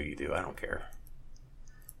don't. If you do, you do. I don't care.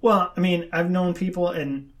 Well, I mean, I've known people,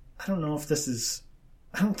 and I don't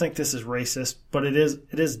think this is racist, but it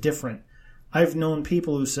is different. I've known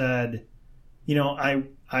people who said,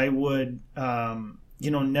 I would,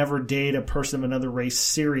 never date a person of another race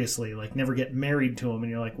seriously, like never get married to them. And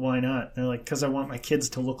you're like, why not? And they're like, because I want my kids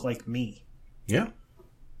to look like me. Yeah.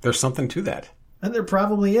 There's something to that. And there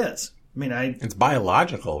probably is. I mean, it's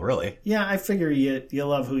biological, really. Yeah, I figure you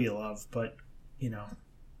love who you love, but,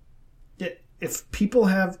 if people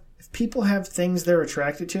have things they're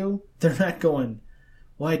attracted to, they're not going,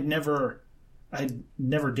 well, I'd never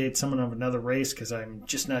date someone of another race because I'm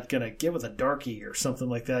just not going to get with a darkie or something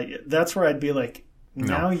like that. That's where I'd be like,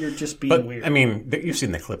 now you're just being weird. I mean, you've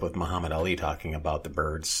seen the clip with Muhammad Ali talking about the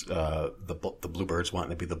birds, the bluebirds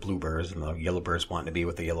wanting to be the bluebirds and the yellowbirds wanting to be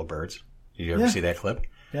with the yellowbirds. Did you ever see that clip?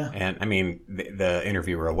 Yeah. And I mean, the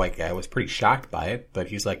interviewer, a white guy, was pretty shocked by it, but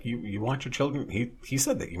he's like, you want your children, he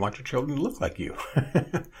said that you want your children to look like you.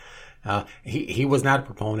 He was not a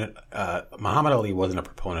proponent, Muhammad Ali wasn't a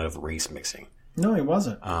proponent of race mixing. No, he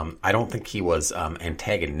wasn't. I don't think he was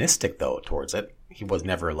antagonistic though towards it. He was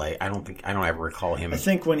never like, I don't ever recall him. I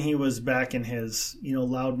think when he was back in his,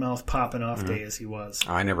 loudmouth popping off days, he was.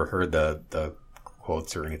 I never heard the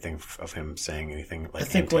quotes or anything of him saying anything like. I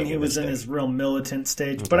think when he was in his real militant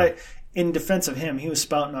stage, but in defense of him, he was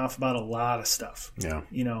spouting off about a lot of stuff. Yeah.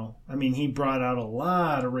 He brought out a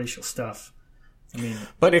lot of racial stuff.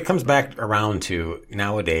 But it comes back around to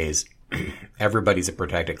nowadays, everybody's a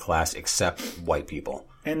protected class except white people.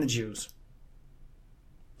 And the Jews.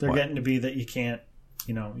 They're getting to be that you can't,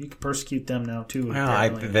 you can persecute them now too. Well,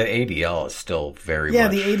 the ADL is still very Yeah,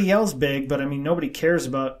 much... the ADL's big, but nobody cares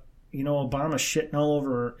about, Obama shitting all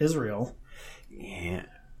over Israel. Yeah,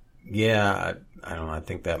 I don't know. I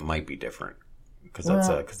think that might be different because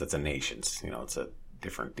that's a nation's, it's a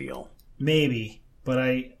different deal. Maybe, but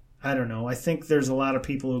I don't know. I think there's a lot of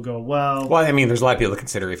people who go, well... Well, there's a lot of people that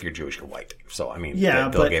consider if you're Jewish, you're white. So,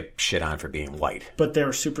 they'll get shit on for being white. But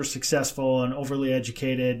they're super successful and overly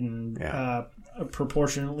educated and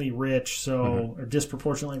proportionately rich, or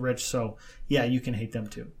disproportionately rich. So, yeah, you can hate them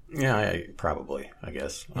too. Yeah, probably, I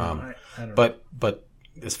guess. I don't know. But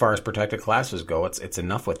as far as protected classes go, it's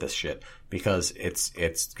enough with this shit because it's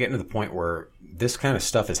getting to the point where this kind of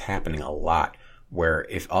stuff is happening a lot. Where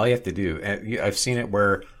if all you have to do, and I've seen it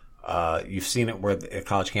where... you've seen it where at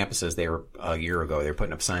college campuses, they were a year ago, they were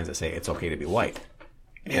putting up signs that say it's okay to be white.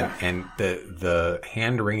 And the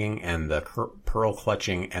hand wringing and the pearl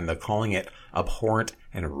clutching and the calling it abhorrent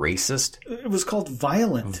and racist. It was called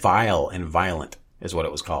violent. Vile and violent is what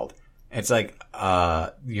it was called. It's like,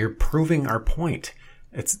 you're proving our point.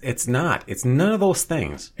 It's not. It's none of those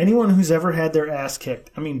things. Anyone who's ever had their ass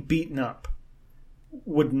kicked, beaten up,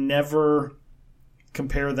 would never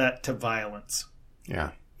compare that to violence.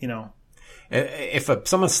 Yeah. If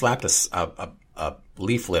someone slapped a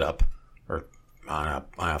leaflet up or on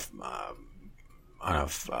a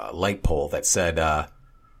light pole that said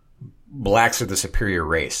blacks are the superior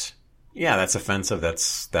race, yeah, that's offensive.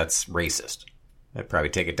 That's racist. I'd probably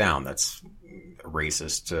take it down. That's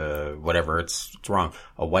racist. Whatever. It's wrong.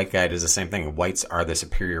 A white guy does the same thing. Whites are the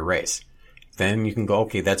superior race. Then you can go,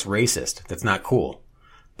 okay, that's racist. That's not cool.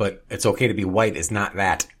 But it's okay to be white is not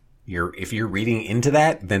that. If you're reading into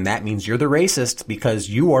that, then that means you're the racist because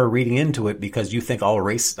you are reading into it because you think all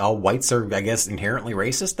whites are, I guess, inherently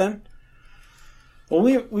racist then? Well,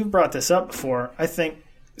 we've brought this up before. I think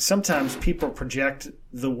sometimes people project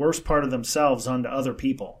the worst part of themselves onto other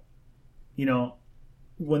people.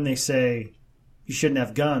 When they say you shouldn't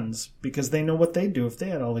have guns because they know what they'd do if they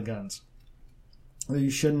had all the guns. Or you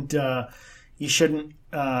shouldn't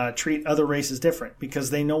treat other races different because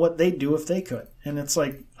they know what they'd do if they could. And it's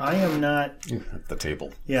like, I am not... At the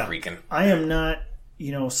table. Yeah. Freaking. I am not,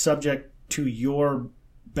 subject to your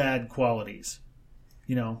bad qualities,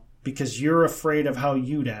 because you're afraid of how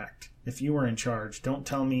you'd act if you were in charge. Don't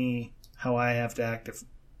tell me how I have to act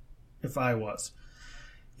if I was.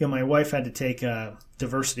 My wife had to take a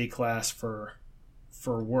diversity class for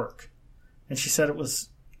work. And she said it was,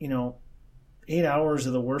 8 hours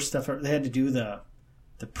of the worst stuff ever. They had to do the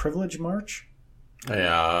privilege march.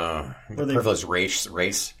 Yeah, the privileged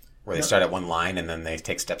race where they start at one line and then they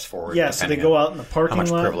take steps forward. Yeah, so they go out in the parking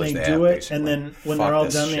lot and they do it, basically. And then when they're all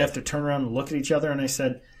done, they have to turn around and look at each other. And I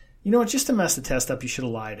said, just to mess the test up, you should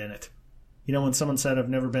have lied in it. When someone said, I've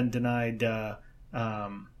never been denied a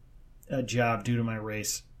job due to my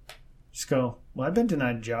race, just go, well, I've been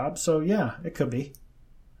denied a job, so yeah, it could be.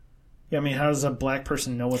 Yeah, how does a black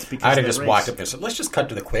person know what's because I'd of have just race? walked up and said, let's just cut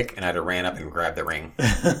to the quick, and I'd have ran up and grabbed the ring.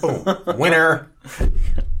 Boom. Winner.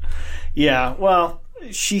 Yeah, well,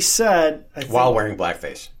 she said... While wearing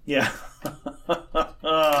blackface. Yeah.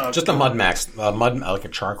 Just a mud mask. Like a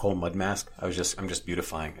charcoal mud mask. I'm just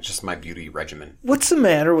beautifying. It's just my beauty regimen. What's the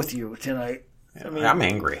matter with you tonight? I'm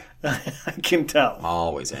angry. I can tell. I'm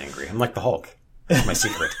always angry. I'm like the Hulk. That's my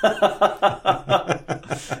secret.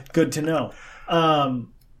 Good to know.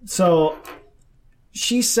 So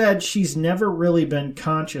she said she's never really been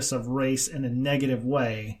conscious of race in a negative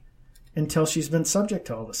way until she's been subject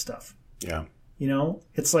to all this stuff. Yeah.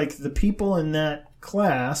 It's like the people in that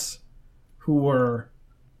class who were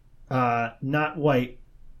not white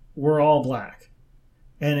were all black.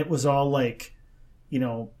 And it was all like,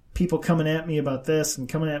 people coming at me about this and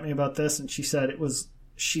coming at me about this. And she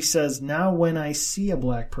says, now when I see a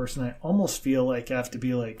black person, I almost feel like I have to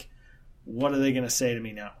be like, what are they going to say to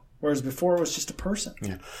me now? Whereas before it was just a person.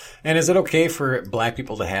 Yeah. And is it okay for black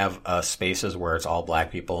people to have spaces where it's all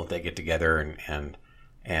black people, they get together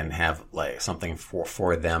and have like something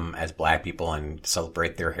for them as black people and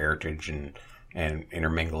celebrate their heritage and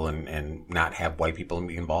intermingle and not have white people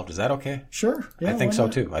be involved? Is that okay? Sure. Yeah, I think why so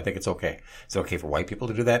not? too. I think it's okay. Is it okay for white people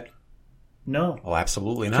to do that? No. Oh,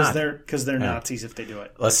 absolutely not. Because they're Nazis if they do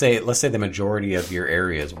it. Let's say the majority of your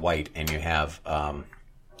area is white and you have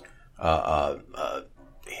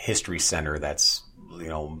history center that's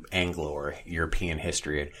Anglo or European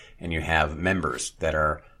history, and you have members that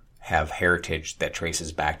have heritage that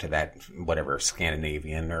traces back to that whatever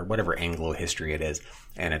Scandinavian or whatever Anglo history it is,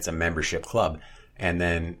 and it's a membership club, and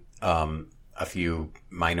then a few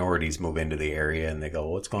minorities move into the area and they go,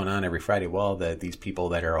 well, what's going on every Friday? Well, these people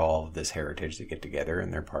that are all of this heritage, they get together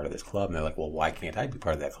and they're part of this club, and they're like, well, why can't I be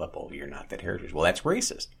part of that club? Well, you're not that heritage. Well, that's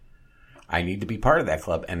racist. I need to be part of that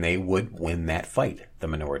club, and they would win that fight, the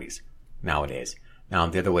minorities, nowadays. Now,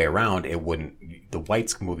 the other way around, it wouldn't. The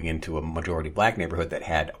whites moving into a majority black neighborhood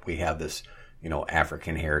we have this,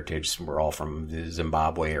 African heritage. We're all from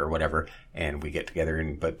Zimbabwe or whatever, and we get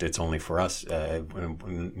together, but it's only for us.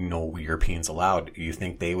 No Europeans allowed. You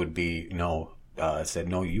think they would be said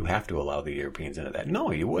no? You have to allow the Europeans into that.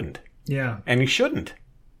 No, you wouldn't. Yeah, and you shouldn't.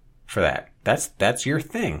 For that, that's your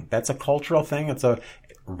thing. That's a cultural thing. It's a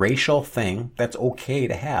racial thing. That's okay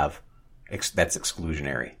to have. That's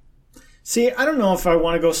exclusionary. See, I don't know if I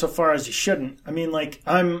want to go so far as you shouldn't. I mean, like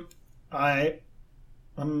I'm a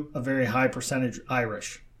very high percentage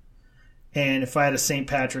Irish, and if I had a St.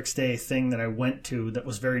 Patrick's Day thing that I went to that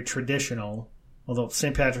was very traditional, although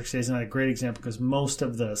St. Patrick's Day is not a great example because most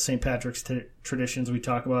of the St. Patrick's traditions we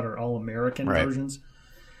talk about are all American versions.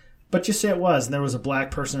 But just say it was, and there was a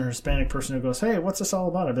black person or Hispanic person who goes, "Hey, what's this all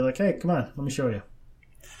about?" I'd be like, "Hey, come on, let me show you."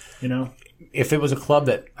 If it was a club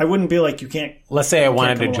that... I wouldn't be like, you can't... Let's say I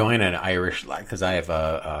wanted to join an Irish, because I have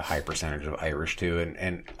a high percentage of Irish too,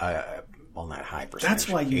 and well, not high percentage. That's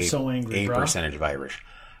why you're so angry, bro. A percentage of Irish.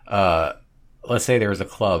 Let's say there was a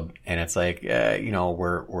club, and it's like,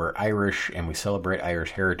 we're Irish, and we celebrate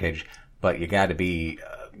Irish heritage, but you got to be,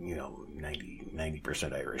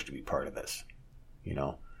 90% Irish to be part of this,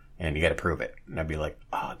 and you got to prove it. And I'd be like,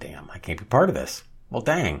 oh, damn, I can't be part of this. Well,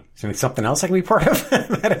 dang. Is there something else I can be part of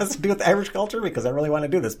that has to do with the Irish culture? Because I really want to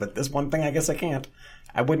do this, but this one thing I guess I can't.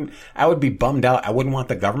 I would be bummed out. I wouldn't want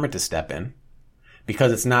the government to step in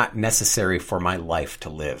because it's not necessary for my life to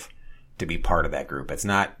live to be part of that group.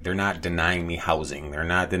 They're not denying me housing. They're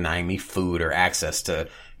not denying me food or access to,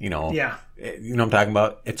 Yeah. You know what I'm talking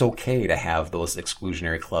about? It's okay to have those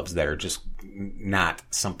exclusionary clubs that are just not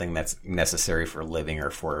something that's necessary for living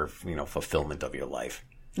or for, fulfillment of your life.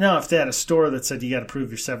 No, if they had a store that said you got to prove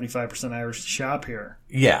you're 75% Irish to shop here.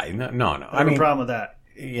 Yeah, no. I have a problem with that.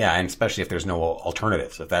 Yeah, and especially if there's no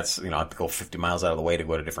alternatives. If that's, I have to go 50 miles out of the way to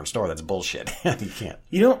go to a different store, that's bullshit. You can't.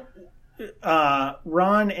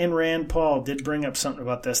 Ron and Rand Paul did bring up something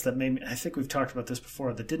about this that made me, I think we've talked about this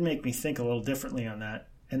before, that did make me think a little differently on that.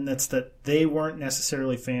 And that's that they weren't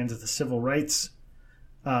necessarily fans of the civil rights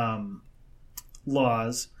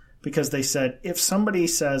laws because they said if somebody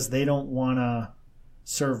says they don't want to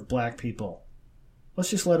serve black people, let's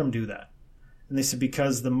just let them do that. And they said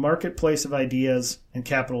because the marketplace of ideas and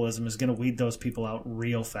capitalism is going to weed those people out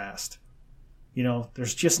real fast.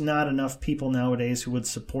 There's just not enough people nowadays who would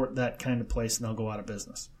support that kind of place, and they'll go out of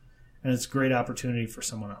business. And it's a great opportunity for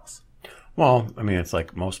someone else. Well, I mean, it's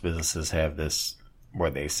like most businesses have this where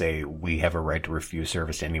they say we have a right to refuse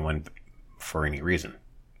service to anyone for any reason.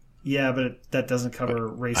 Yeah, but that doesn't cover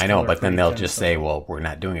race. I know, but then they'll just say, well, we're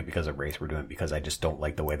not doing it because of race. We're doing it because I just don't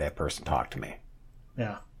like the way that person talked to me.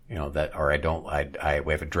 Yeah. We have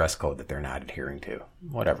a dress code that they're not adhering to.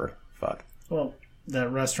 Whatever. Fuck. Well,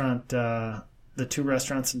 that restaurant, the two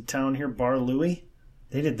restaurants in town here, Bar Louie,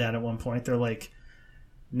 they did that at one point. They're like,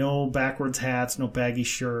 no backwards hats, no baggy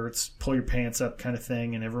shirts, pull your pants up kind of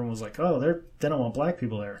thing. And everyone was like, oh, they don't want black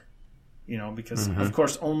people there. Because, of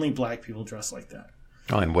course, only black people dress like that.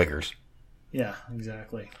 Oh, and wiggers. Yeah,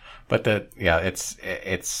 exactly. But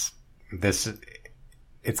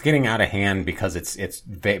it's getting out of hand because it's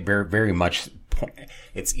very, very much,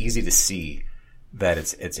 it's easy to see that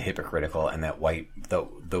it's hypocritical and that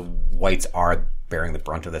the whites are bearing the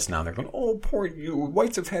brunt of this now. They're going, oh, poor you.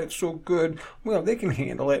 Whites have had it so good. Well, they can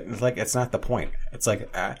handle it. And it's like, it's not the point. It's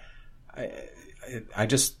like, I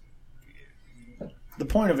just... The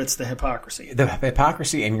point of it's the hypocrisy. The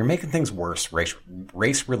hypocrisy, and you're making things worse.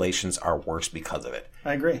 Race relations are worse because of it.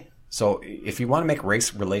 I agree. So if you want to make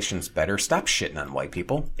race relations better, stop shitting on white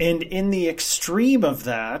people. And in the extreme of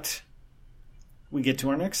that, we get to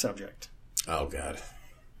our next subject. Oh, God.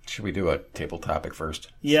 Should we do a table topic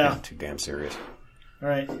first? Yeah. It's too damn serious. All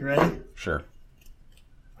right, you ready? Sure.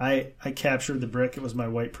 I captured the brick. It was my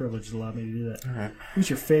white privilege that allowed me to do that. All right. Who's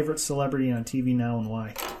your favorite celebrity on TV now and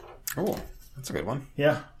why? Oh, that's a good one.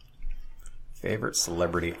 Yeah. Favorite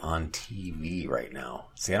celebrity on TV right now?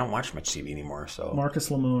 See, I don't watch much TV anymore, so... Marcus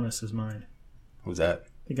Lemonis is mine. Who's that?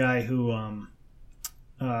 The guy who,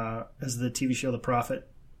 as the TV show The Prophet,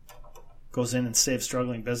 goes in and saves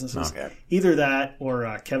struggling businesses. Okay. Either that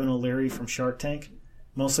or Kevin O'Leary from Shark Tank.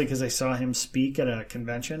 Mostly because I saw him speak at a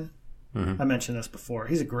convention. I mentioned this before.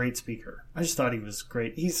 He's a great speaker. I just thought he was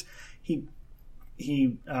great. He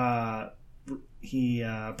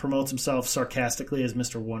promotes himself sarcastically as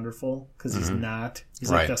Mr. Wonderful because he's not.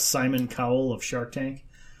 He's like the Simon Cowell of Shark Tank.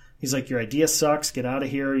 He's like, your idea sucks, get out of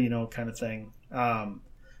here, kind of thing. But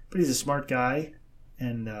he's a smart guy,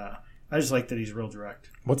 and I just like that he's real direct.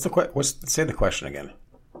 Say the question again.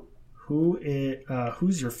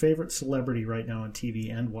 Who's your favorite celebrity right now on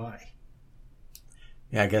TV and why?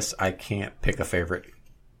 Yeah, I guess I can't pick a favorite.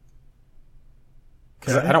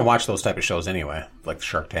 Because I don't watch those type of shows anyway, like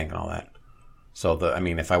Shark Tank and all that. So,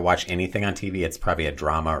 if I watch anything on TV, it's probably a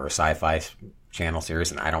drama or a sci-fi channel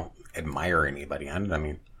series, and I don't admire anybody on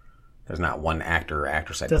it. There's not one actor or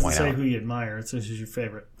actress I'd point out. It doesn't say who you admire. It says who's your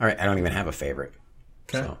favorite. All right, I don't even have a favorite.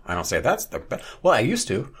 Okay. So I don't say that's the best. Well, I used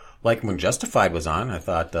to. Like when Justified was on, I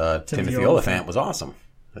thought Timothy Olyphant was awesome.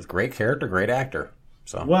 He's a great character, great actor.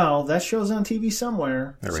 So well, that show's on TV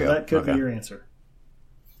somewhere, so that could be your answer.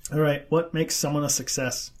 All right, what makes someone a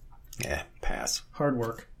success? Yeah, pass. Hard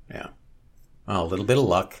work. Yeah. Oh, a little bit of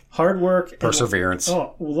luck. Hard work. Perseverance.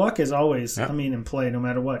 Luck is always, in play, no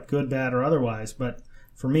matter what, good, bad, or otherwise. But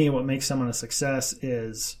for me, what makes someone a success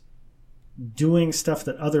is doing stuff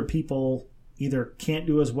that other people either can't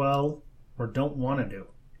do as well or don't want to do.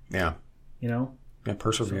 Yeah. Yeah,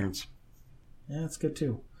 perseverance. Yeah, that's good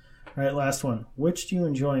too. All right, last one. Which do you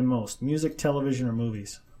enjoy most, music, television, or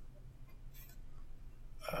movies?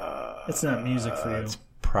 It's not music for you. It's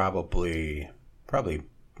probably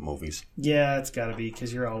movies. Yeah, it's got to be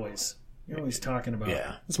because you're always talking about.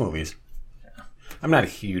 Yeah, it's movies. Yeah. I'm not a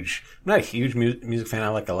huge music fan. I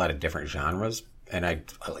like a lot of different genres, and I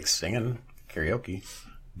like singing karaoke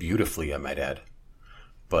beautifully, I might add.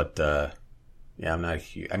 But yeah, I'm not a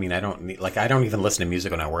huge. I don't even listen to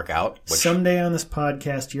music when I work out. Someday on this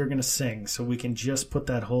podcast, you're going to sing, so we can just put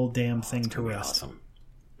that whole damn thing to rest. Awesome.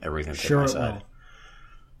 Everybody's going to take my side. Will.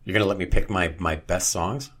 You're going to let me pick my best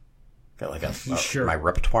songs? Got like my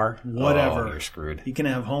repertoire? Whatever. Oh, you're screwed. You can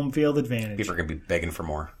have home field advantage. People are going to be begging for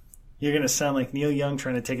more. You're going to sound like Neil Young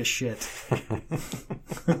trying to take a shit.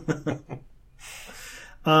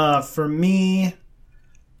 For me,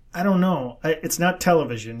 I don't know. It's not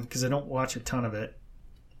television because I don't watch a ton of it.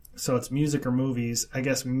 So it's music or movies. I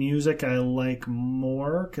guess music I like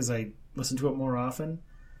more because I listen to it more often.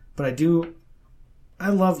 But I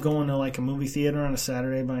love going to like a movie theater on a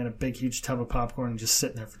Saturday, buying a big, huge tub of popcorn and just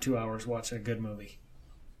sitting there for 2 hours watching a good movie.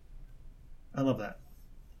 I love that.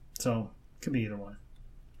 So it could be either one.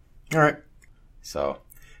 All right. So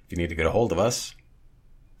if you need to get a hold of us,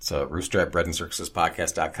 it's Rooster at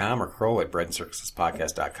breadandcircusespodcast.com or Crow at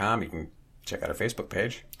breadandcircusespodcast.com. You can check out our Facebook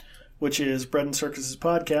page, which is Bread and Circuses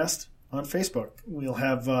Podcast on Facebook. We'll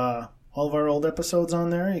have all of our old episodes on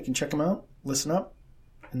there. You can check them out, listen up,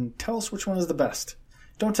 and tell us which one is the best.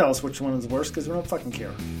 Don't tell us which one is the worst because we don't fucking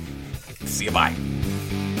care. See you. Bye.